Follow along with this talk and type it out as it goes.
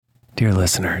Dear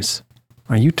listeners,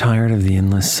 are you tired of the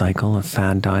endless cycle of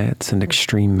fad diets and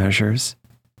extreme measures?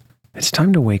 It's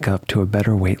time to wake up to a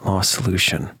better weight loss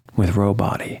solution with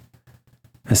Rowbody.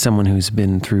 As someone who's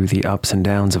been through the ups and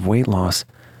downs of weight loss,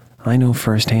 I know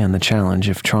firsthand the challenge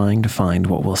of trying to find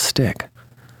what will stick.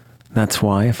 That's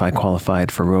why if I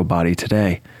qualified for Rowbody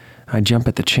today, I'd jump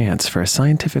at the chance for a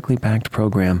scientifically backed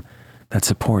program that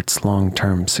supports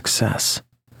long-term success.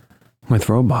 With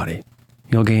Rowbody,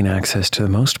 you'll gain access to the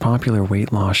most popular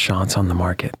weight loss shots on the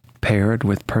market, paired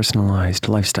with personalized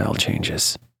lifestyle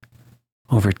changes.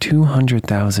 Over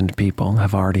 200,000 people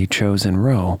have already chosen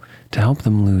Row to help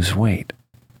them lose weight.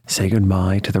 Say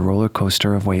goodbye to the roller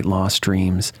coaster of weight loss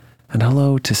dreams and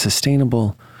hello to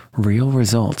sustainable, real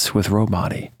results with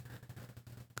Rowbody.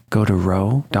 Go to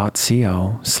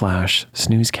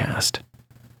row.co/snoozecast.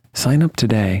 Sign up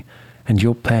today and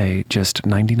you'll pay just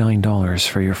 $99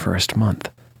 for your first month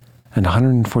and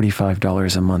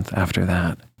 $145 a month after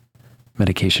that.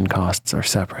 Medication costs are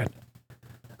separate.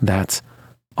 That's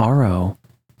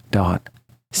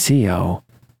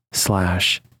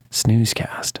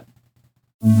ro.co/snoozecast.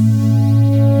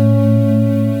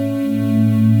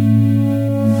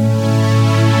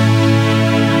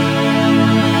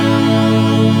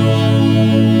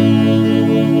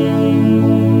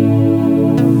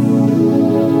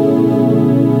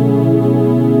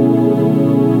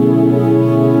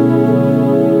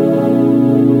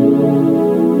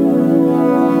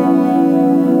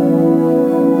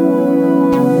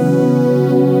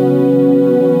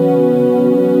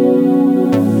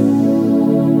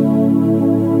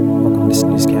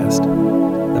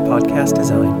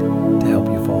 Designed to help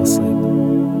you fall asleep.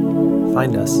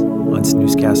 Find us on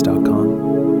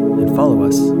snoozecast.com and follow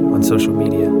us on social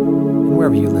media and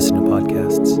wherever you listen to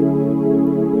podcasts.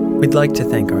 We'd like to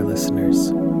thank our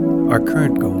listeners. Our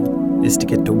current goal is to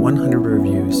get to 100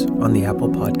 reviews on the Apple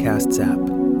Podcasts app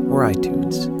or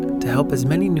iTunes to help as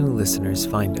many new listeners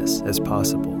find us as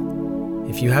possible.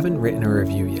 If you haven't written a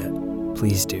review yet,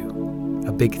 please do.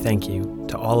 A big thank you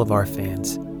to all of our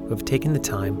fans who have taken the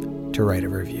time to write a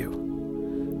review.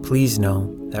 Please know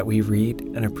that we read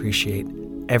and appreciate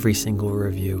every single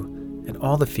review and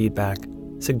all the feedback,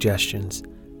 suggestions,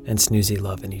 and snoozy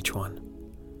love in each one.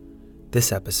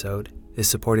 This episode is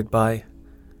supported by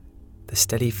the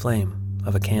steady flame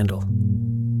of a candle.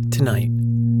 Tonight,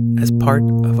 as part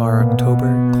of our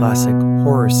October classic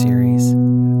horror series,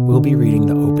 we'll be reading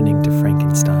the opening to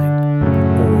Frankenstein,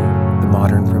 or The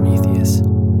Modern Prometheus,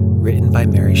 written by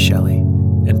Mary Shelley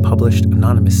and published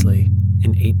anonymously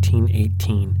in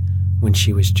 1818 when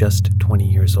she was just 20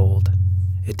 years old.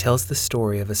 It tells the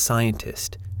story of a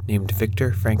scientist named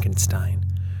Victor Frankenstein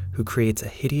who creates a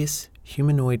hideous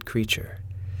humanoid creature.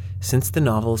 Since the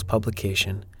novel's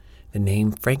publication, the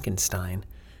name Frankenstein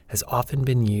has often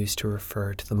been used to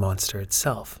refer to the monster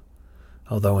itself,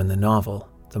 although in the novel,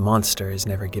 the monster is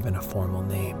never given a formal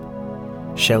name.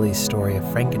 Shelley's story of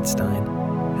Frankenstein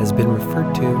has been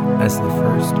referred to as the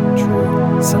first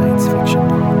true science fiction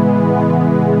novel.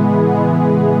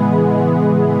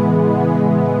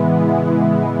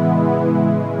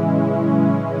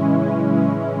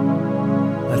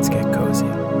 Let's get cozy.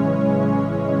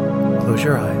 Close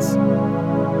your eyes.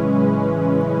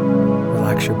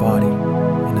 Relax your body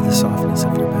into the softness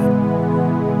of your bed.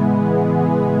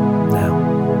 Now,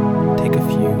 take a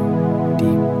few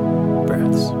deep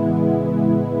breaths.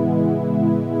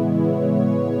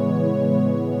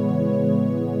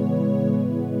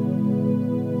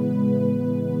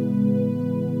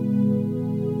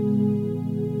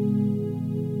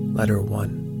 Letter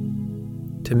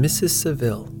 1. To Mrs.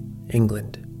 Saville,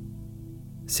 England.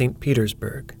 St.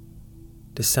 Petersburg,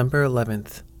 December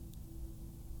 11th.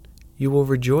 You will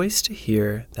rejoice to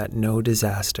hear that no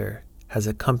disaster has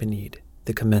accompanied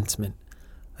the commencement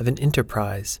of an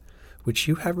enterprise which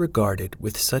you have regarded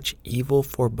with such evil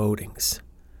forebodings.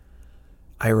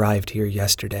 I arrived here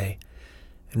yesterday,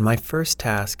 and my first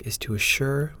task is to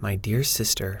assure my dear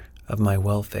sister of my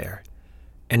welfare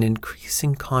and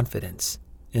increasing confidence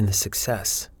in the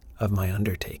success of my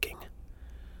undertaking.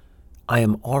 I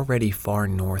am already far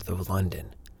north of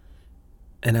London,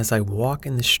 and as I walk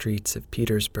in the streets of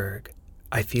Petersburg,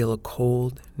 I feel a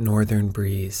cold northern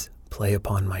breeze play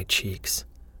upon my cheeks,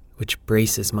 which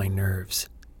braces my nerves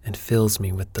and fills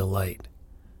me with delight.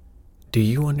 Do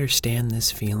you understand this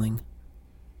feeling?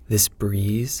 This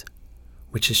breeze,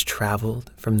 which has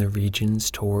traveled from the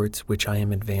regions towards which I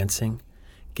am advancing,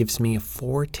 gives me a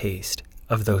foretaste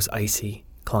of those icy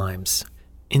climes.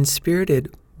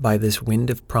 Inspirited by this wind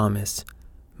of promise,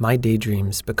 my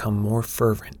daydreams become more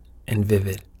fervent and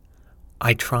vivid.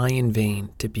 I try in vain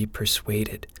to be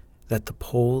persuaded that the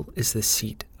pole is the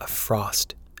seat of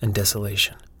frost and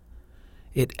desolation.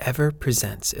 It ever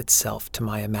presents itself to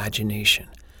my imagination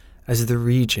as the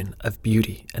region of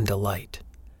beauty and delight.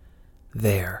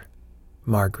 There,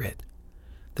 Margaret,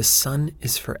 the sun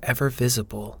is forever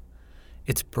visible,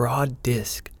 its broad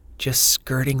disk just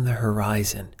skirting the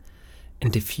horizon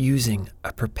and diffusing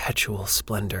a perpetual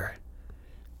splendor.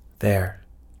 There,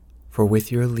 for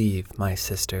with your leave, my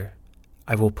sister,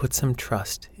 I will put some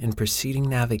trust in preceding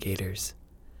navigators.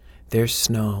 Their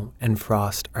snow and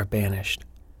frost are banished,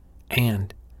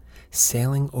 and,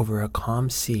 sailing over a calm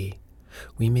sea,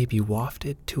 we may be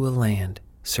wafted to a land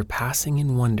surpassing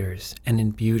in wonders and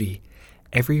in beauty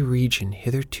every region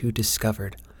hitherto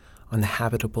discovered on the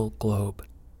habitable globe.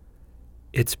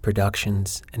 Its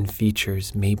productions and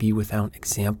features may be without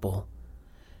example,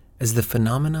 as the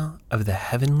phenomena of the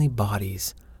heavenly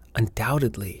bodies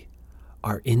undoubtedly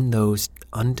are in those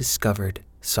undiscovered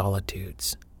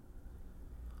solitudes.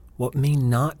 What may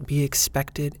not be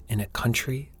expected in a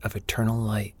country of eternal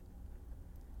light?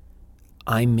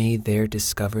 I may there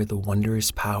discover the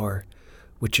wondrous power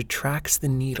which attracts the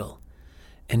needle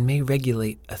and may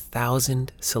regulate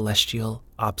 1,000 celestial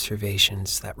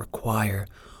observations that require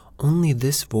only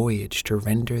this voyage to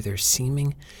render their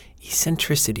seeming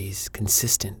eccentricities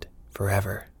consistent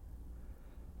forever.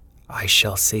 I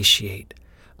shall satiate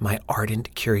my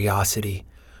ardent curiosity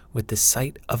with the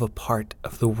sight of a part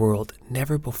of the world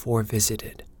never before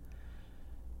visited,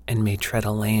 and may tread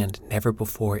a land never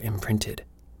before imprinted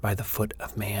by the foot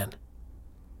of man.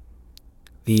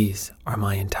 These are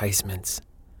my enticements,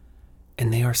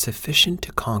 and they are sufficient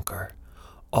to conquer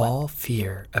all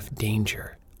fear of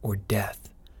danger or death,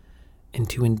 and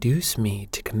to induce me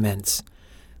to commence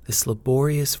this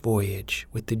laborious voyage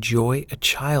with the joy a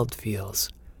child feels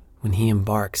when he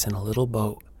embarks in a little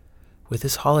boat with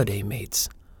his holiday mates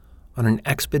on an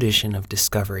expedition of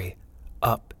discovery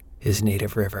up his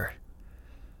native river.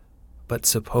 But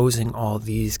supposing all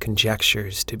these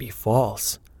conjectures to be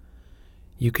false,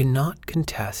 you cannot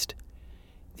contest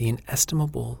the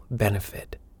inestimable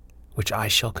benefit which I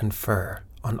shall confer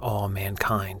on all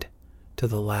mankind to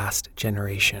the last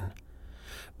generation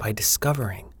by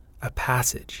discovering a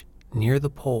passage near the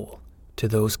pole to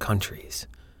those countries,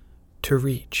 to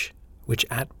reach which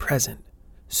at present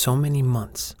so many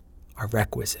months are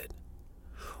requisite,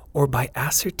 or by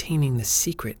ascertaining the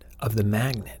secret of the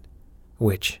magnet,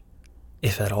 which,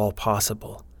 if at all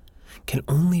possible, can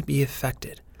only be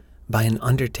effected by an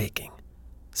undertaking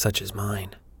such as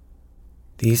mine.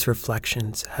 These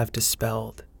reflections have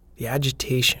dispelled the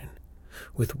agitation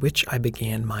with which I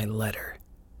began my letter,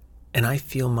 and I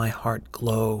feel my heart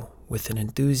glow with an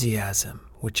enthusiasm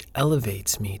which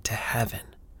elevates me to heaven,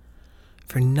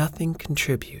 for nothing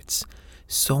contributes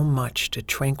so much to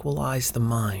tranquilize the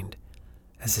mind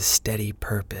as a steady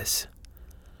purpose,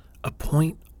 a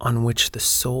point on which the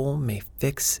soul may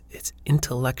fix its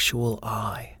intellectual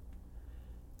eye.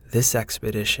 This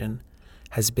expedition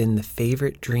has been the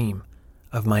favorite dream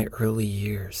of my early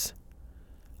years.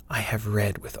 I have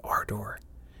read with ardor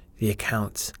the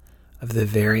accounts of the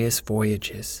various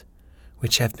voyages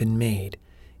which have been made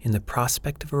in the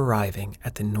prospect of arriving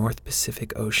at the North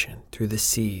Pacific Ocean through the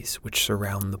seas which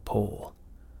surround the pole.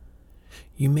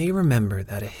 You may remember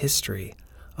that a history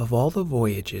of all the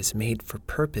voyages made for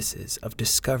purposes of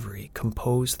discovery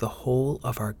composed the whole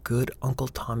of our good Uncle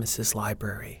Thomas's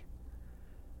library.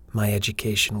 My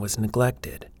education was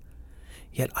neglected,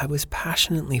 yet I was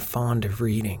passionately fond of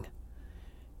reading.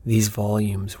 These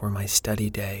volumes were my study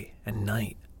day and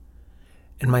night,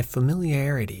 and my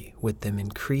familiarity with them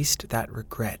increased that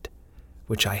regret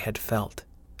which I had felt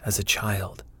as a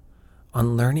child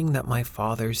on learning that my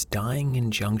father's dying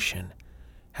injunction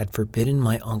had forbidden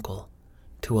my uncle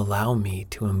to allow me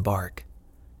to embark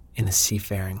in a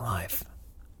seafaring life.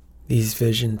 These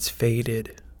visions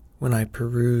faded when I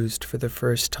perused for the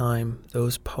first time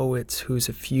those poets whose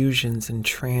effusions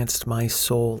entranced my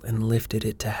soul and lifted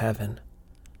it to heaven.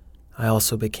 I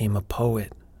also became a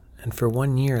poet, and for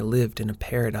 1 year lived in a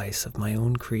paradise of my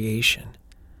own creation.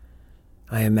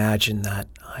 I imagined that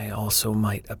I also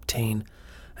might obtain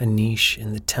a niche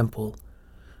in the temple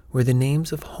where the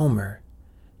names of Homer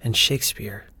and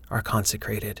Shakespeare are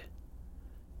consecrated.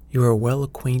 You are well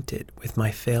acquainted with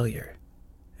my failure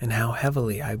and how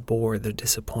heavily I bore the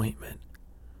disappointment.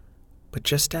 But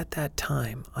just at that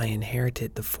time I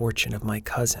inherited the fortune of my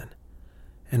cousin,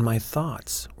 and my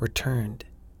thoughts were turned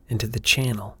into the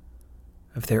channel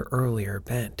of their earlier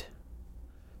bent.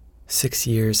 6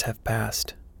 years have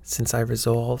passed since I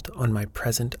resolved on my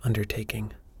present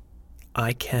undertaking.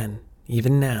 I can,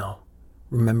 even now,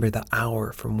 remember the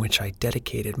hour from which I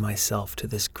dedicated myself to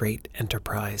this great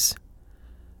enterprise.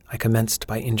 I commenced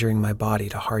by injuring my body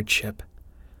to hardship.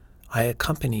 I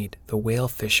accompanied the whale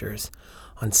fishers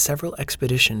on several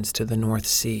expeditions to the North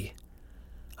Sea.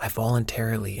 I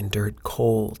voluntarily endured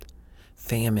cold,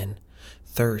 famine,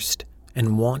 thirst,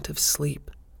 and want of sleep.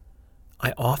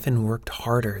 I often worked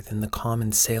harder than the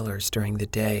common sailors during the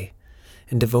day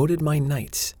and devoted my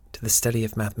nights to the study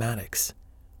of mathematics,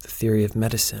 the theory of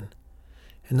medicine,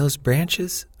 and those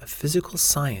branches of physical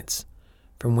science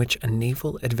from which a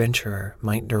naval adventurer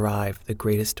might derive the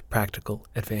greatest practical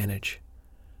advantage.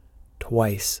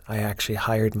 Twice I actually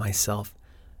hired myself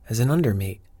as an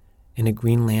undermate in a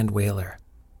Greenland whaler,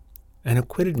 and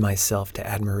acquitted myself to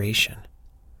admiration.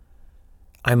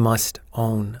 I must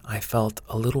own I felt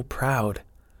a little proud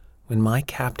when my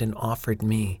captain offered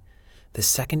me the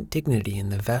second dignity in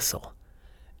the vessel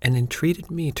and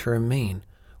entreated me to remain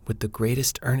with the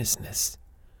greatest earnestness.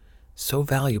 So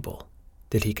valuable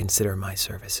did he consider my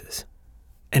services.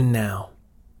 And now,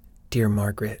 dear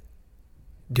Margaret,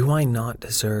 do I not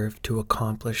deserve to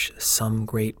accomplish some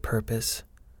great purpose?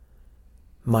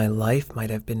 My life might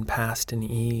have been passed in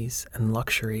ease and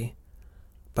luxury,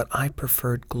 but I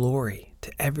preferred glory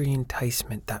to every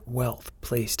enticement that wealth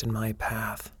placed in my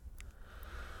path.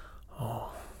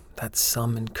 Oh, that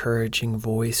some encouraging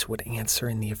voice would answer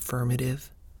in the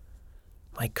affirmative.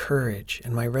 My courage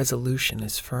and my resolution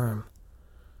is firm,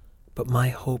 but my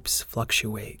hopes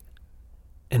fluctuate,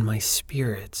 and my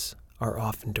spirits are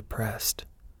often depressed.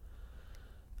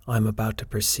 I am about to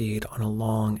proceed on a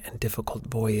long and difficult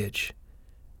voyage,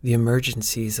 the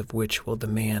emergencies of which will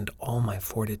demand all my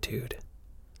fortitude.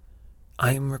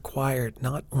 I am required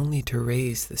not only to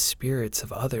raise the spirits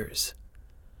of others,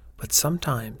 but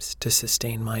sometimes to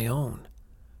sustain my own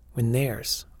when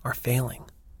theirs are failing.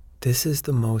 This is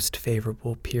the most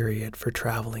favorable period for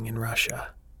traveling in Russia.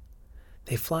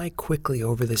 They fly quickly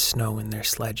over the snow in their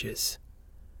sledges.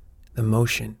 The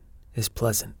motion is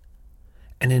pleasant,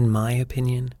 and in my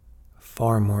opinion,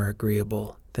 far more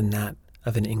agreeable than that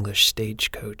of an English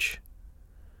stagecoach.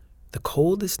 The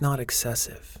cold is not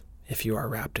excessive if you are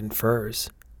wrapped in furs,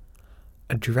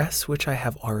 a dress which I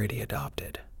have already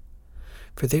adopted,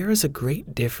 for there is a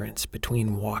great difference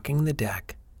between walking the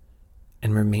deck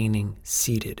and remaining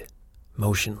seated,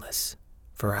 motionless,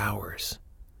 for hours,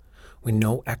 when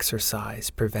no exercise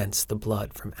prevents the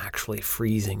blood from actually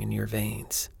freezing in your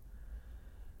veins.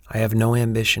 I have no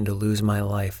ambition to lose my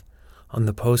life on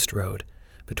the post road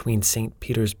between St.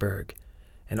 Petersburg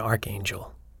and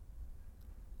Archangel.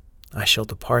 I shall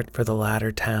depart for the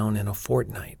latter town in a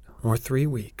fortnight or 3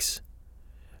 weeks,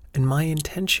 and my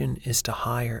intention is to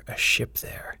hire a ship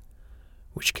there,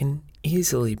 which can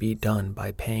easily be done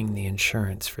by paying the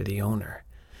insurance for the owner,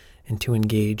 and to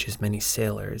engage as many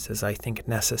sailors as I think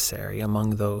necessary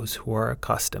among those who are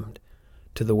accustomed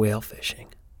to the whale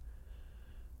fishing.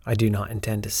 I do not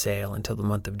intend to sail until the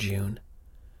month of June.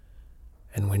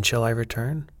 And when shall I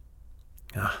return?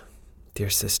 Ah, dear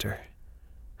sister,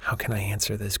 how can I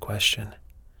answer this question?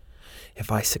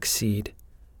 If I succeed,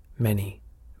 many,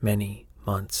 many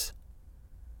months,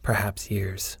 perhaps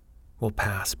years, will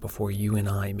pass before you and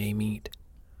I may meet.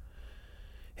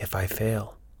 If I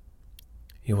fail,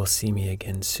 you will see me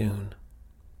again soon,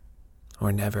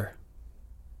 or never.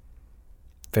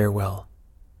 Farewell,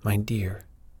 my dear,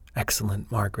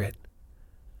 excellent Margaret.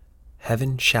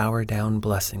 Heaven shower down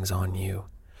blessings on you,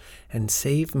 and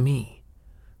save me,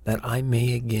 that I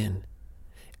may again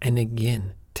and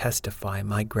again testify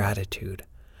my gratitude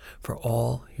for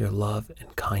all your love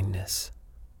and kindness.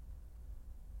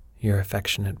 Your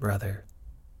affectionate brother,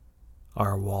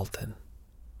 R. Walton.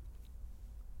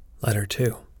 Letter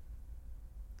 2.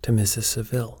 To Mrs.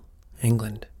 Saville,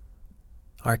 England,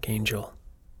 Archangel,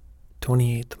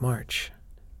 28th March.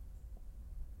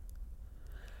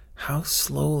 How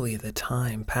slowly the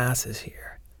time passes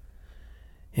here,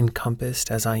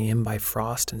 encompassed as I am by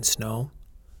frost and snow.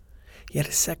 Yet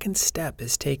a second step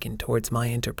is taken towards my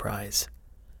enterprise.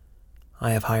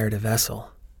 I have hired a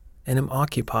vessel, and am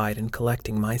occupied in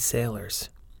collecting my sailors.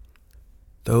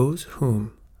 Those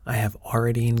whom I have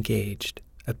already engaged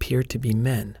appear to be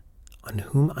men on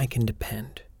whom I can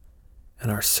depend,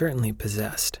 and are certainly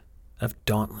possessed of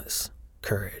dauntless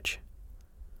courage.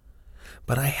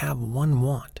 But I have one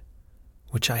want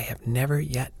which I have never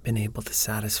yet been able to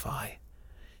satisfy,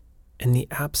 in the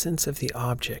absence of the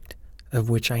object of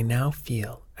which I now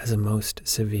feel as a most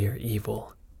severe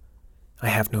evil. I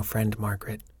have no friend,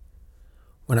 Margaret.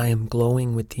 When I am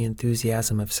glowing with the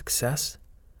enthusiasm of success,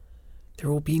 there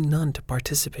will be none to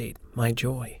participate my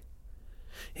joy.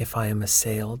 If I am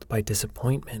assailed by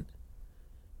disappointment,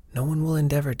 no one will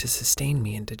endeavor to sustain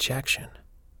me in dejection.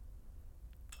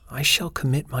 I shall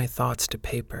commit my thoughts to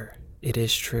paper, it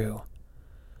is true,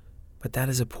 but that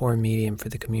is a poor medium for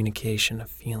the communication of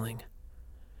feeling.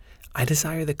 I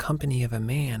desire the company of a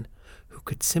man who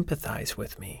could sympathize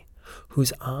with me,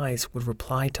 whose eyes would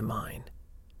reply to mine.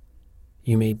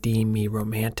 You may deem me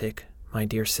romantic, my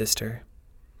dear sister,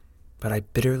 but I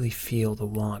bitterly feel the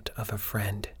want of a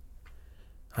friend.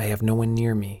 I have no one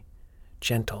near me,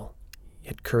 gentle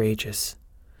yet courageous,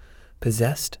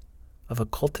 possessed of a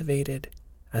cultivated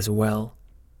as well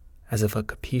as of a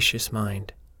capacious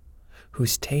mind,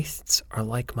 whose tastes are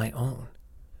like my own,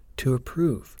 to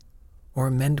approve or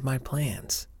amend my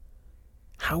plans.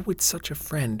 How would such a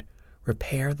friend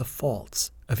repair the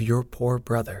faults of your poor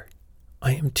brother?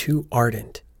 I am too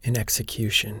ardent in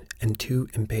execution and too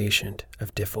impatient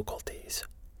of difficulties.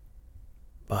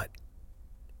 But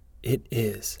it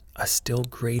is a still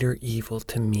greater evil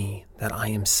to me that I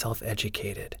am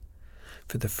self-educated.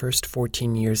 For the first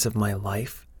 14 years of my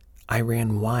life, I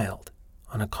ran wild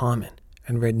on a common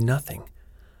and read nothing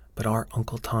but our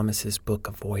Uncle Thomas's book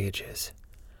of voyages.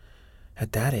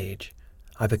 At that age,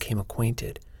 I became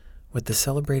acquainted with the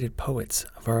celebrated poets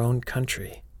of our own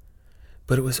country,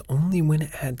 but it was only when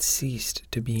it had ceased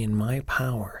to be in my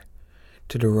power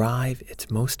to derive its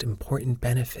most important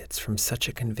benefits from such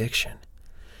a conviction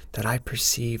that I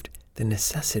perceived the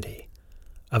necessity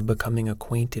of becoming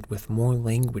acquainted with more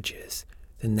languages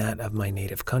than that of my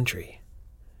native country.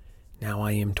 Now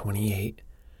I am 28,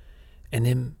 and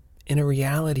am in a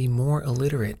reality more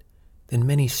illiterate than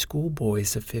many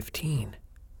schoolboys of 15.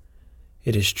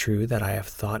 It is true that I have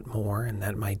thought more and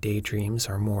that my daydreams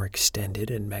are more extended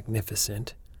and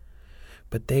magnificent,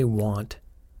 but they want,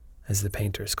 as the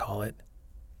painters call it,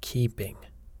 keeping.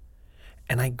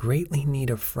 And I greatly need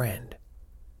a friend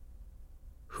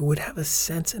who would have a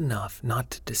sense enough not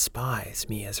to despise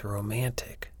me as a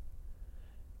romantic,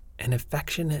 and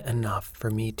affectionate enough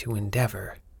for me to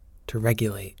endeavor to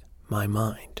regulate my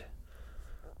mind.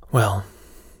 Well,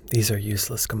 these are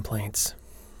useless complaints.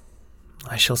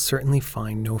 I shall certainly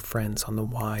find no friends on the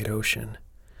wide ocean,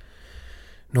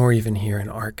 nor even here in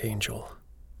Archangel,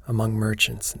 among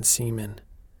merchants and seamen.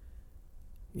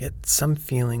 Yet some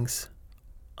feelings,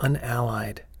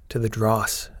 unallied to the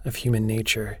dross of human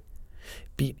nature,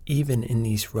 beat even in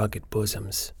these rugged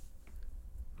bosoms.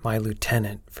 My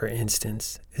lieutenant, for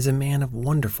instance, is a man of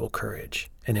wonderful courage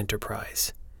and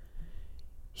enterprise.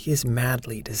 He is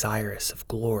madly desirous of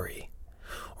glory,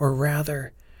 or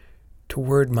rather, to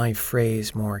word my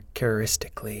phrase more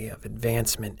characteristically, of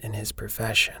advancement in his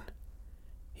profession.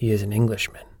 He is an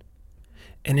Englishman,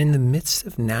 and in the midst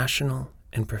of national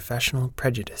and professional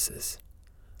prejudices,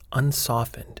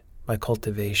 unsoftened by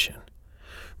cultivation,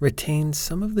 retains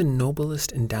some of the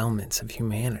noblest endowments of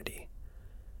humanity.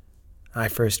 I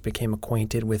first became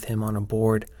acquainted with him on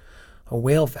board a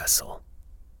whale vessel.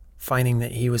 Finding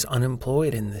that he was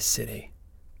unemployed in this city,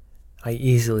 I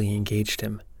easily engaged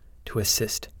him to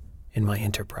assist in my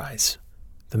enterprise.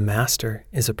 The master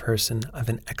is a person of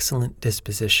an excellent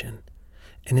disposition,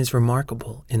 and is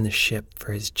remarkable in the ship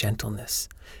for his gentleness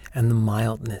and the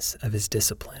mildness of his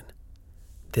discipline.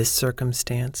 This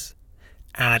circumstance,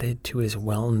 added to his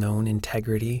well-known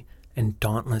integrity and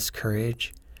dauntless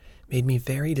courage, made me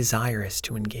very desirous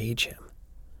to engage him.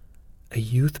 A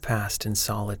youth passed in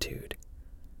solitude,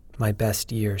 my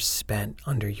best years spent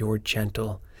under your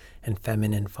gentle and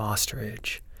feminine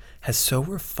fosterage, has so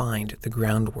refined the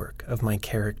groundwork of my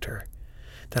character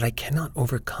that I cannot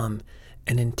overcome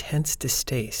an intense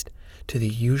distaste to the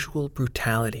usual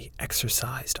brutality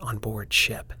exercised on board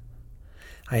ship.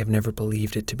 I have never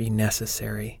believed it to be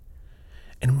necessary,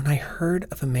 and when I heard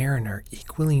of a mariner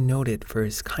equally noted for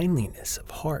his kindliness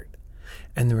of heart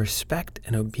and the respect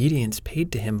and obedience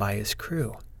paid to him by his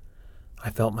crew, I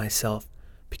felt myself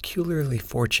peculiarly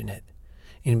fortunate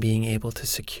in being able to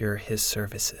secure his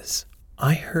services.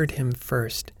 I heard him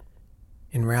first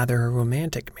in rather a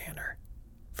romantic manner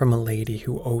from a lady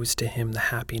who owes to him the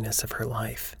happiness of her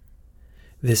life.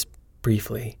 This,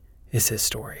 briefly, is his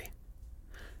story.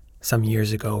 Some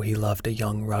years ago he loved a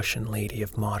young Russian lady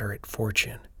of moderate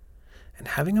fortune, and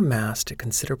having amassed a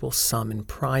considerable sum in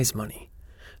prize money,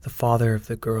 the father of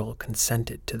the girl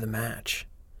consented to the match.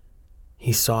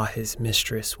 He saw his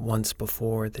mistress once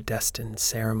before the destined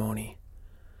ceremony,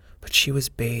 but she was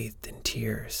bathed in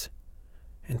tears,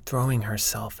 and throwing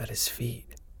herself at his feet,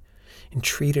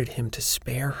 entreated him to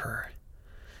spare her,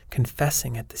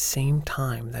 confessing at the same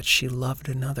time that she loved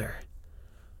another,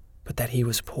 but that he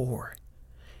was poor,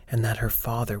 and that her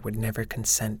father would never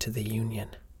consent to the union.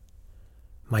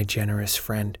 My generous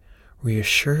friend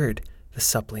reassured the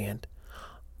suppliant,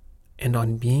 and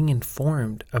on being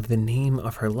informed of the name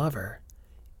of her lover,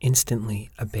 instantly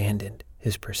abandoned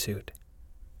his pursuit.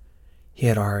 He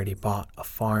had already bought a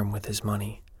farm with his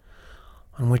money,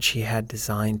 on which he had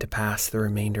designed to pass the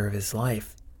remainder of his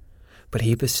life, but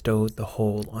he bestowed the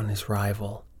whole on his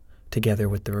rival, together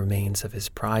with the remains of his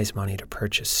prize money to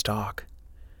purchase stock,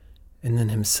 and then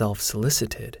himself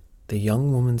solicited the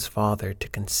young woman's father to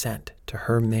consent to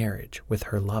her marriage with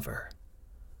her lover.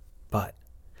 But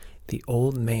the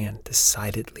old man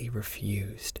decidedly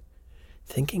refused,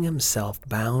 thinking himself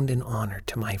bound in honor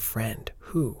to my friend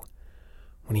who,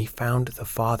 when he found the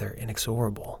father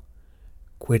inexorable,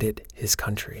 quitted his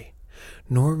country,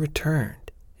 nor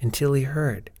returned until he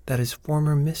heard that his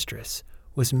former mistress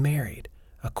was married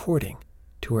according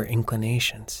to her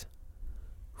inclinations.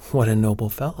 What a noble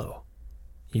fellow,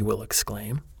 you will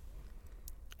exclaim.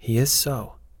 He is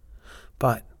so,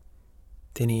 but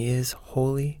then he is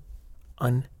wholly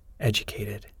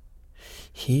uneducated.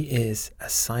 He is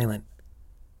as silent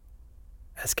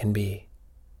as can be,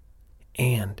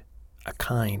 and a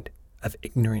kind of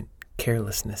ignorant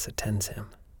carelessness attends him,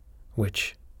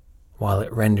 which, while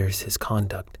it renders his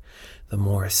conduct the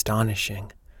more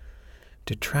astonishing,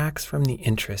 detracts from the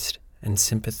interest and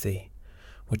sympathy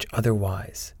which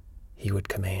otherwise he would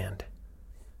command.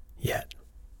 Yet,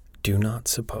 do not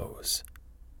suppose,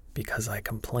 because I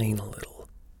complain a little,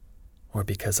 or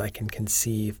because I can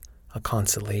conceive a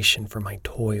consolation for my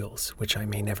toils which I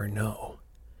may never know,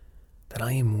 that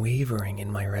I am wavering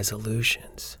in my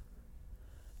resolutions.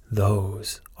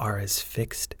 Those are as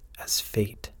fixed as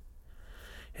fate,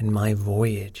 and my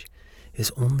voyage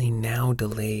is only now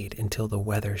delayed until the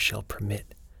weather shall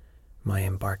permit my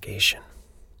embarkation.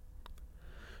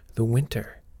 The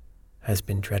winter has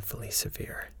been dreadfully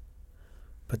severe,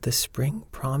 but the spring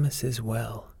promises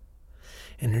well,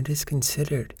 and it is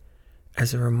considered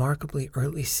as a remarkably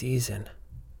early season,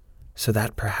 so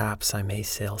that perhaps I may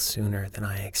sail sooner than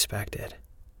I expected.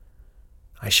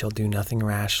 I shall do nothing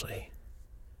rashly.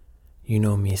 You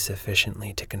know me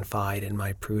sufficiently to confide in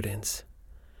my prudence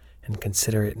and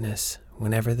considerateness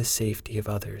whenever the safety of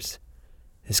others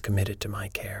is committed to my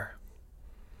care.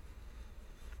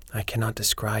 I cannot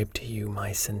describe to you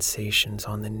my sensations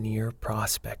on the near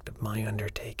prospect of my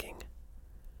undertaking.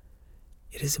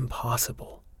 It is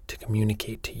impossible to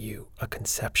communicate to you a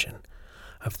conception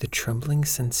of the trembling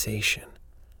sensation,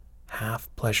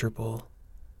 half pleasurable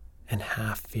and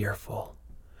half fearful,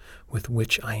 with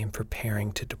which I am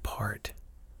preparing to depart.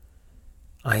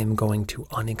 I am going to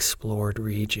unexplored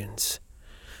regions,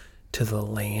 to the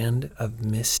land of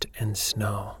mist and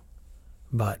snow,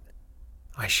 but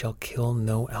I shall kill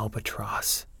no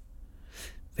albatross.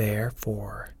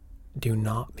 Therefore, do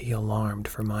not be alarmed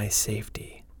for my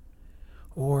safety.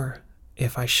 Or,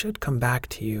 if I should come back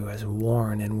to you as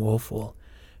worn and woeful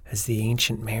as the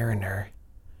ancient mariner,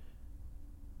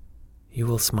 you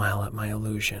will smile at my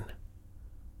illusion.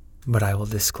 But I will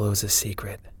disclose a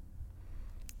secret.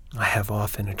 I have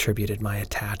often attributed my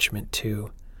attachment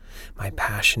to, my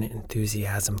passionate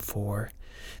enthusiasm for,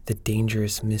 the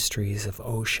dangerous mysteries of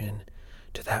ocean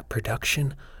to that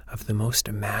production of the most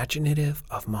imaginative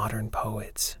of modern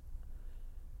poets.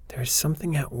 There is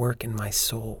something at work in my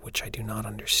soul which I do not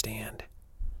understand.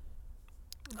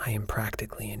 I am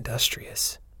practically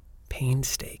industrious,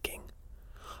 painstaking,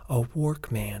 a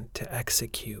workman to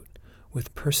execute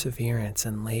with perseverance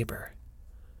and labor.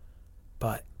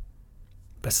 But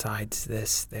besides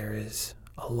this, there is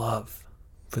a love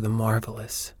for the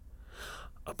marvelous,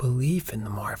 a belief in the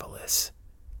marvelous,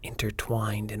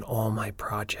 intertwined in all my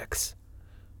projects,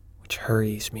 which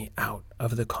hurries me out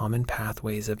of the common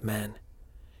pathways of men,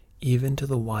 even to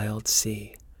the wild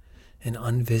sea and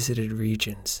unvisited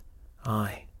regions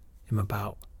I am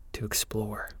about to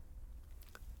explore.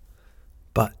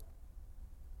 But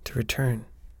to return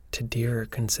to dearer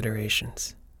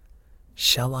considerations,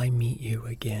 shall I meet you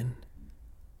again,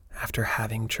 after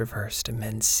having traversed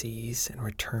immense seas and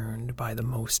returned by the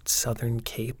most southern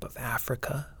cape of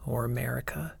Africa or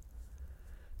America?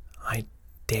 I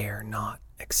dare not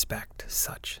expect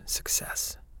such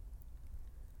success.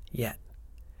 Yet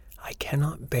I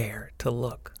cannot bear to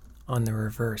look on the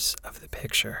reverse of the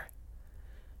picture.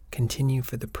 Continue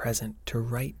for the present to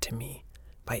write to me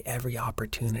by every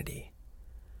opportunity.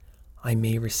 I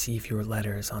may receive your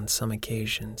letters on some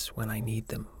occasions when I need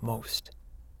them most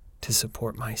to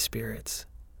support my spirits.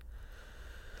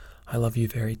 I love you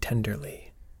very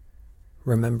tenderly.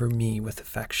 Remember me with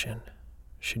affection,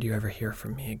 should you ever hear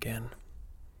from me again.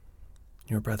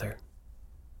 Your brother,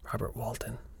 Robert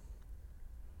Walton.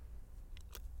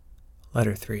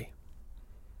 Letter 3.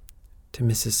 To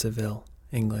Mrs. Saville,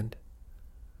 England,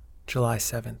 July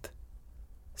 7th,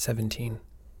 17.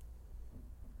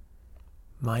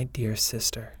 My dear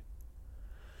sister,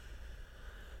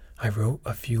 I wrote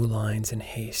a few lines in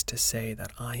haste to say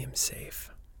that I am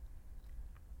safe,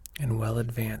 and well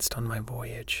advanced on my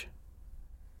voyage.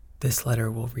 This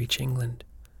letter will reach England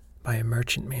by a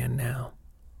merchantman now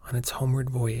on its homeward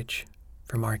voyage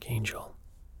from Archangel,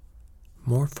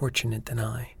 more fortunate than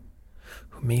I,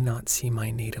 who may not see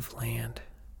my native land,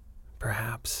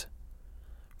 perhaps,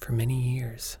 for many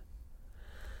years.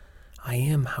 I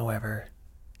am, however,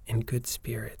 in good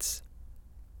spirits.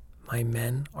 My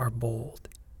men are bold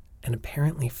and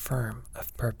apparently firm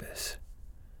of purpose,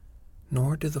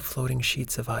 nor do the floating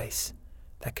sheets of ice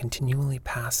that continually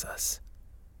pass us,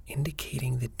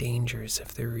 indicating the dangers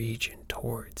of the region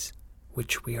towards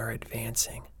which we are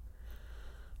advancing,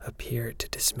 appear to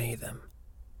dismay them.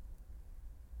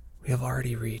 We have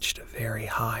already reached a very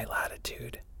high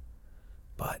latitude,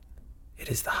 but it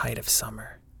is the height of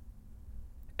summer,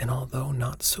 and although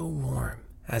not so warm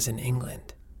as in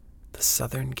England, the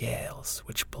southern gales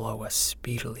which blow us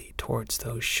speedily towards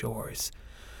those shores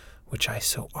which I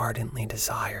so ardently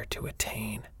desire to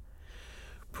attain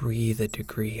breathe a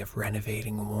degree of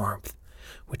renovating warmth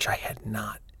which I had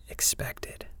not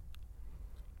expected.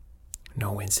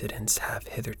 No incidents have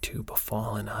hitherto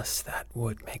befallen us that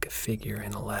would make a figure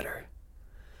in a letter.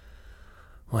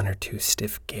 One or two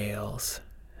stiff gales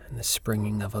and the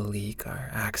springing of a leak are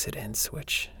accidents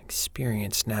which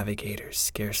experienced navigators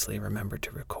scarcely remember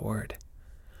to record.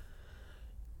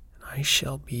 I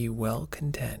shall be well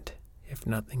content if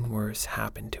nothing worse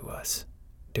happen to us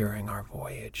during our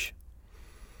voyage.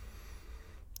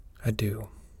 Adieu,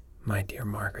 my dear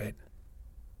Margaret.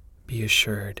 Be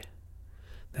assured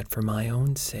that for my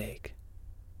own sake,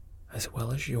 as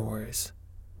well as yours,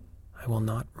 I will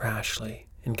not rashly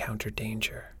encounter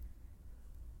danger.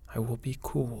 I will be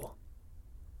cool,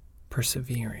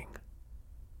 persevering,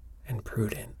 and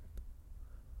prudent.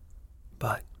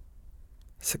 But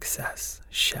success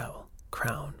shall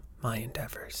crown my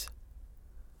endeavors.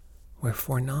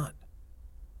 Wherefore not?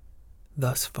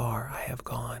 Thus far I have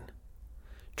gone,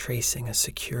 tracing a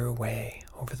secure way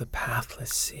over the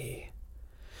pathless sea,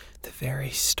 the very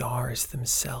stars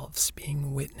themselves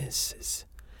being witnesses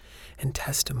and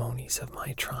testimonies of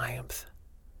my triumph.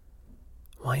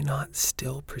 Why not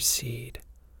still proceed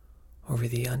over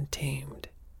the untamed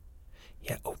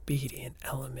yet obedient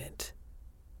element?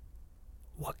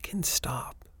 What can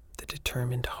stop the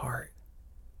determined heart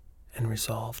and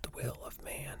resolved will of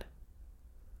man?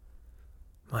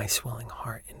 My swelling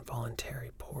heart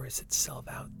involuntarily pours itself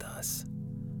out thus,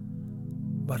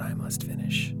 but I must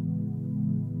finish.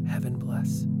 Heaven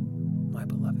bless my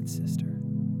beloved sister.